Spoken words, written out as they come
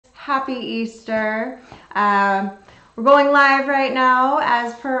Happy Easter. We're going live right now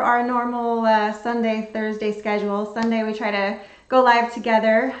as per our normal Sunday, Thursday schedule. Sunday we try to go live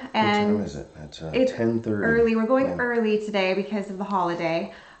together. And what time is it? It's 10:30. Early. We're going early today because of the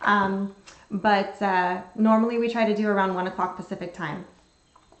holiday. But normally we try to do around 1 o'clock Pacific time.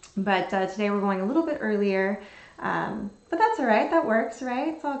 But today we're going a little bit earlier. But that's all right. That works, right?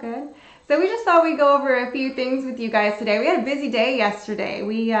 It's all good. So we just thought we'd go over a few things with you guys today. We had a busy day yesterday.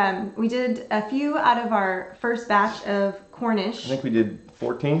 We did a few out of our first batch of Cornish. I think we did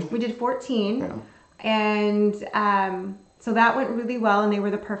 14. We did 14. Yeah. And so that went really well, and they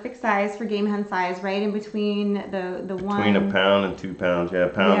were the perfect size for game hen size, right in between the one. Between a pound and 2 pounds. Yeah,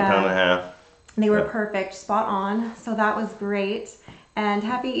 pound and a half. They were perfect, spot on. So that was great. And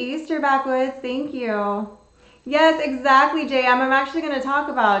happy Easter, Backwoods. Thank you. Yes, exactly, JM. I'm actually going to talk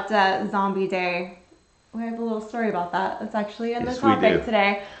about Zombie Day. We have a little story about that. That's actually in the topic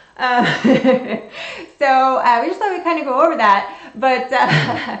today. So we just thought we'd kind of go over that. But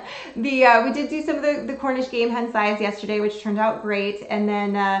we did do some of the Cornish game hen size yesterday, which turned out great. And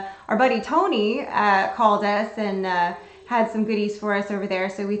then our buddy Tony called us and had some goodies for us over there,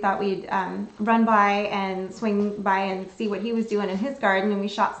 so we thought we'd run by and swing by and see what he was doing in his garden, and we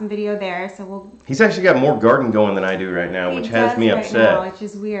shot some video there. So he's actually got more garden going than I do right now, which has me upset. Now, which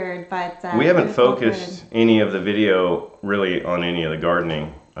is weird, but we haven't focused any of the video really on any of the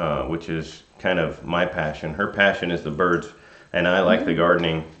gardening, which is kind of my passion. Her passion is the birds, and I like the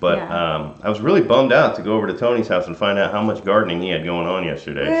gardening. But I was really bummed out to go over to Tony's house and find out how much gardening he had going on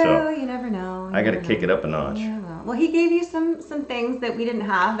yesterday. Well, so you never know. I got to kick it up a notch. Yeah, well, he gave you some things that we didn't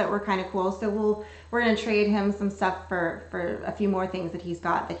have that were kind of cool. So we're gonna trade him some stuff for a few more things that he's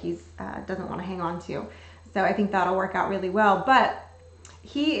got that he's doesn't want to hang on to. So I think that'll work out really well. But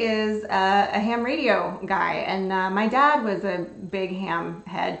he is a ham radio guy, and my dad was a big ham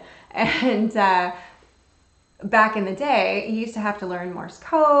head, and back in the day, he used to have to learn Morse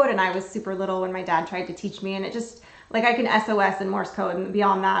code, and I was super little when my dad tried to teach me, and it just, like, I can SOS in Morse code, and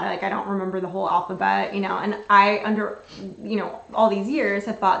beyond that, like, I don't remember the whole alphabet, you know, and I, under, you know, all these years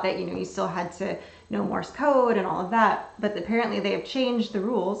have thought that, you know, you still had to know Morse code and all of that, but apparently they have changed the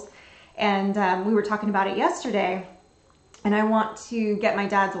rules, and we were talking about it yesterday, and I want to get my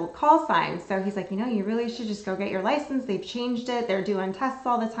dad's old call sign, so he's like, you know, you really should just go get your license, they've changed it, they're doing tests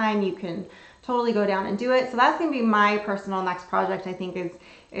all the time, you can totally go down and do it. So that's going to be my personal next project, I think,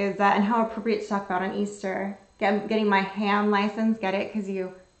 is that, and how appropriate to talk about on Easter. Getting my ham license, get it? Because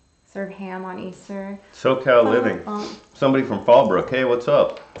you serve ham on Easter. SoCal living. Somebody from Fallbrook. Hey, what's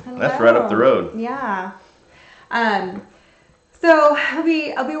up? Hello. That's right up the road. Yeah. So I'll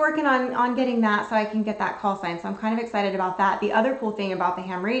be working on getting that so I can get that call sign. So I'm kind of excited about that. The other cool thing about the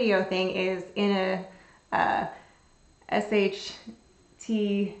ham radio thing is in a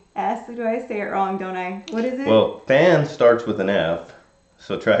SHTS. Do I say it wrong, don't I? What is it? Well, fan starts with an F,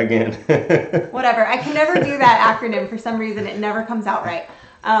 so try again. Whatever. I can never do that acronym for some reason. It never comes out right.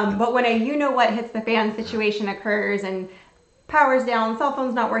 But when a you-know-what hits the fan situation occurs and power's down, cell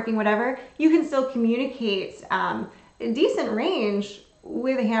phone's not working, whatever, you can still communicate a decent range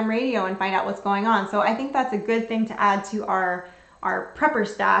with a ham radio and find out what's going on. So I think that's a good thing to add to our prepper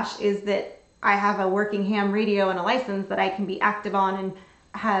stash, is that I have a working ham radio and a license that I can be active on and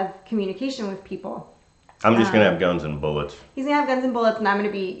have communication with people. I'm just gonna have guns and bullets. He's gonna have guns and bullets, and I'm gonna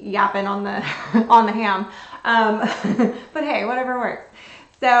be yapping on the on the ham. But hey, whatever works.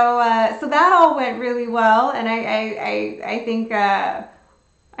 So that all went really well, and I think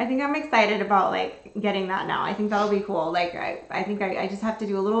I'm excited about, like, getting that now. I think that'll be cool. Like, I think I just have to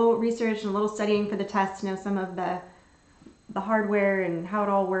do a little research and a little studying for the test to know some of the hardware and how it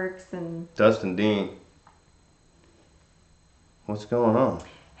all works. And Dustin Dean, what's going on?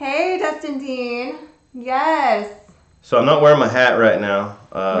 Hey, Dustin Dean. Yes. So I'm not wearing my hat right now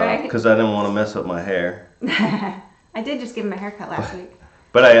because I didn't want to mess up my hair. I did just give him a haircut last week.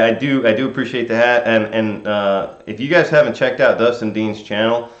 But I do appreciate the hat, and if you guys haven't checked out Dustin Dean's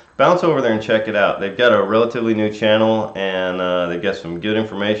channel, bounce over there and check it out. They've got a relatively new channel, and they've got some good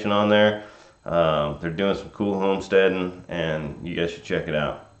information on there. They're doing some cool homesteading, and you guys should check it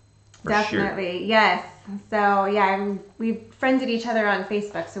out. Definitely, sure. Yes. So yeah, we've friended each other on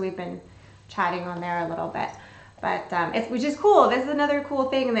Facebook, so we've been chatting on there a little bit. But which is cool. This is another cool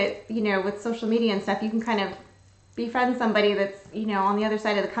thing that, you know, with social media and stuff, you can kind of befriend somebody that's, you know, on the other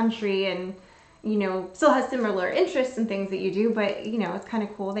side of the country and, you know, still has similar interests and things that you do, but, you know, it's kind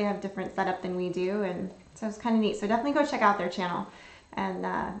of cool. They have different setup than we do, and so it's kind of neat. So definitely go check out their channel and,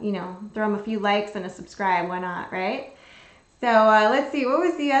 you know, throw them a few likes and a subscribe. Why not, right? So let's see. What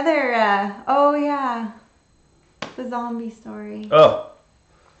was the other? Oh, yeah. The zombie story. Oh.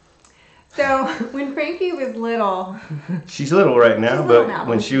 So when Frankie was little, She's little right now, she's little but now,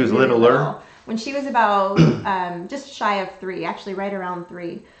 when but she was she's really littler, little. When she was about just shy of 3, actually right around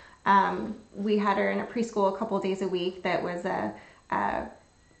 3, we had her in a preschool a couple of days a week. That was in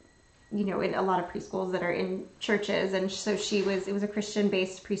a lot of preschools that are in churches, and so it was a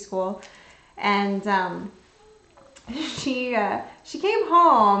Christian-based preschool, and she came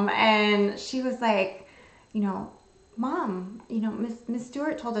home and she was like, Mom, Miss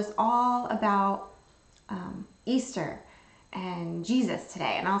Stewart told us all about Easter and Jesus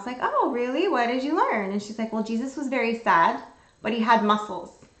today. And I was like, oh, really? What did you learn? And she's like, well, Jesus was very sad, but he had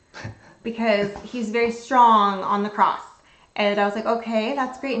muscles because he's very strong on the cross. And I was like, okay,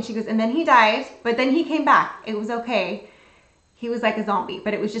 that's great. And she goes, and then he died, but then he came back. It was okay. He was like a zombie,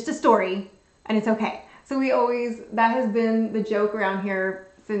 but it was just a story, and it's okay. So that has been the joke around here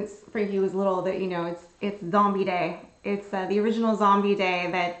since Frankie was little, that, it's zombie day. It's the original zombie day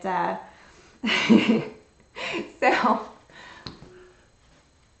that, so,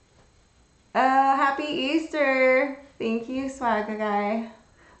 happy Easter. Thank you, Swagga Guy.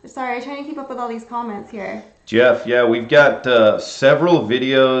 Sorry, I'm trying to keep up with all these comments here. Jeff, yeah, we've got several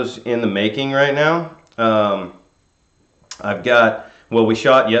videos in the making right now. We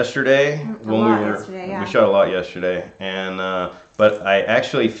shot yesterday. We shot a lot yesterday, and but I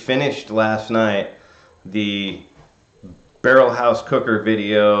actually finished last night the Barrel House Cooker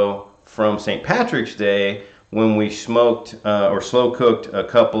video from St. Patrick's Day, when we smoked or slow cooked a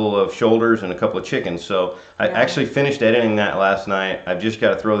couple of shoulders and a couple of chickens. So I actually finished editing that last night. I've just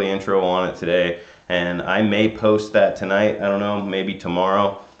got to throw the intro on it today, and I may post that tonight. I don't know, maybe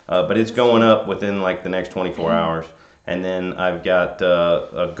tomorrow, but it's going up within like the next 24 hours. And then I've got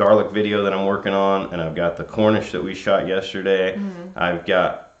a garlic video that I'm working on, and I've got the Cornish that we shot yesterday. I've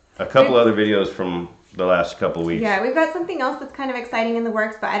got a couple other videos from the last couple of weeks. Yeah, we've got something else that's kind of exciting in the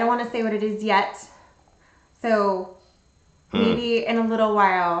works, but I don't want to say what it is yet. So maybe in a little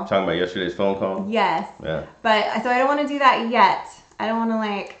while. Talking about yesterday's phone call? Yes. Yeah. So I don't want to do that yet. I don't want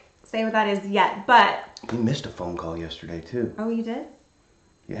to say what that is yet, but. You missed a phone call yesterday too. Oh, you did?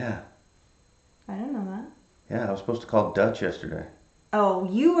 Yeah. I didn't know that. Yeah, I was supposed to call Dutch yesterday. Oh,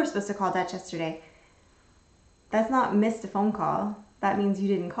 you were supposed to call Dutch yesterday. That's not missed a phone call. That means you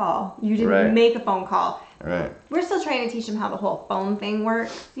didn't call. You didn't make a phone call. Right. We're still trying to teach him how the whole phone thing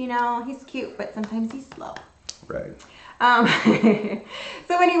works. He's cute, but sometimes he's slow. Right.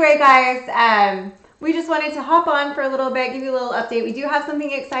 So anyway, guys, we just wanted to hop on for a little bit, give you a little update. We do have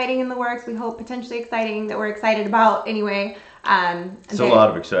something exciting in the works. We hope potentially exciting that we're excited about anyway. It's a lot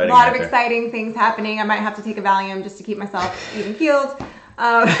of exciting things happening. I might have to take a Valium just to keep myself even keeled.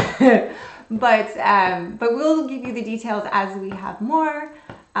 But we'll give you the details as we have more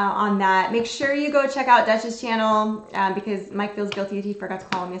on that. Make sure you go check out Dutch's channel because Mike feels guilty that he forgot to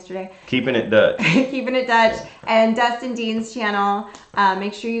call him yesterday. Keeping it Dutch. Keeping it Dutch. And Dustin Dean's channel.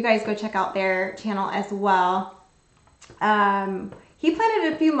 Make sure you guys go check out their channel as well. He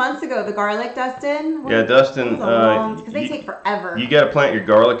planted a few months ago, the garlic, Dustin. Yeah, Dustin. Because they take forever. You got to plant your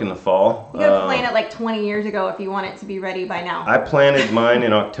garlic in the fall. You got to plant it like 20 years ago if you want it to be ready by now. I planted mine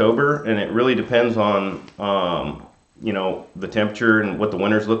in October, and it really depends on, the temperature and what the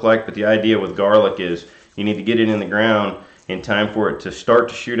winters look like. But the idea with garlic is you need to get it in the ground in time for it to start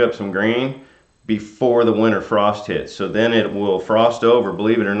to shoot up some green before the winter frost hits. So then it will frost over.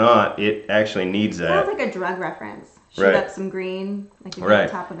 Believe it or not, it actually needs that. Sounds like a drug reference. Shoot up some green, like you do on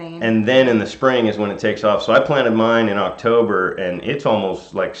top of vein. And then in the spring is when it takes off. So I planted mine in October, and it's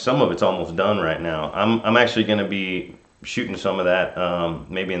almost like some of it's almost done right now. I'm actually going to be shooting some of that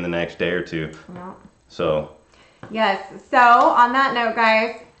maybe in the next day or two. Yeah. So. Yes. So on that note,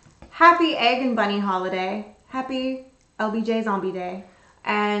 guys, happy Egg and Bunny holiday. Happy LBJ Zombie Day.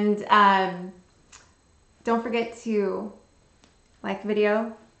 And don't forget to like the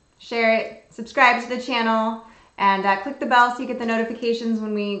video, share it, subscribe to the channel. And click the bell so you get the notifications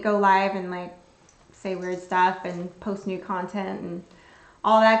when we go live and say weird stuff and post new content and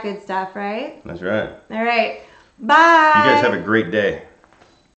all that good stuff, right? That's right. All right. Bye. You guys have a great day.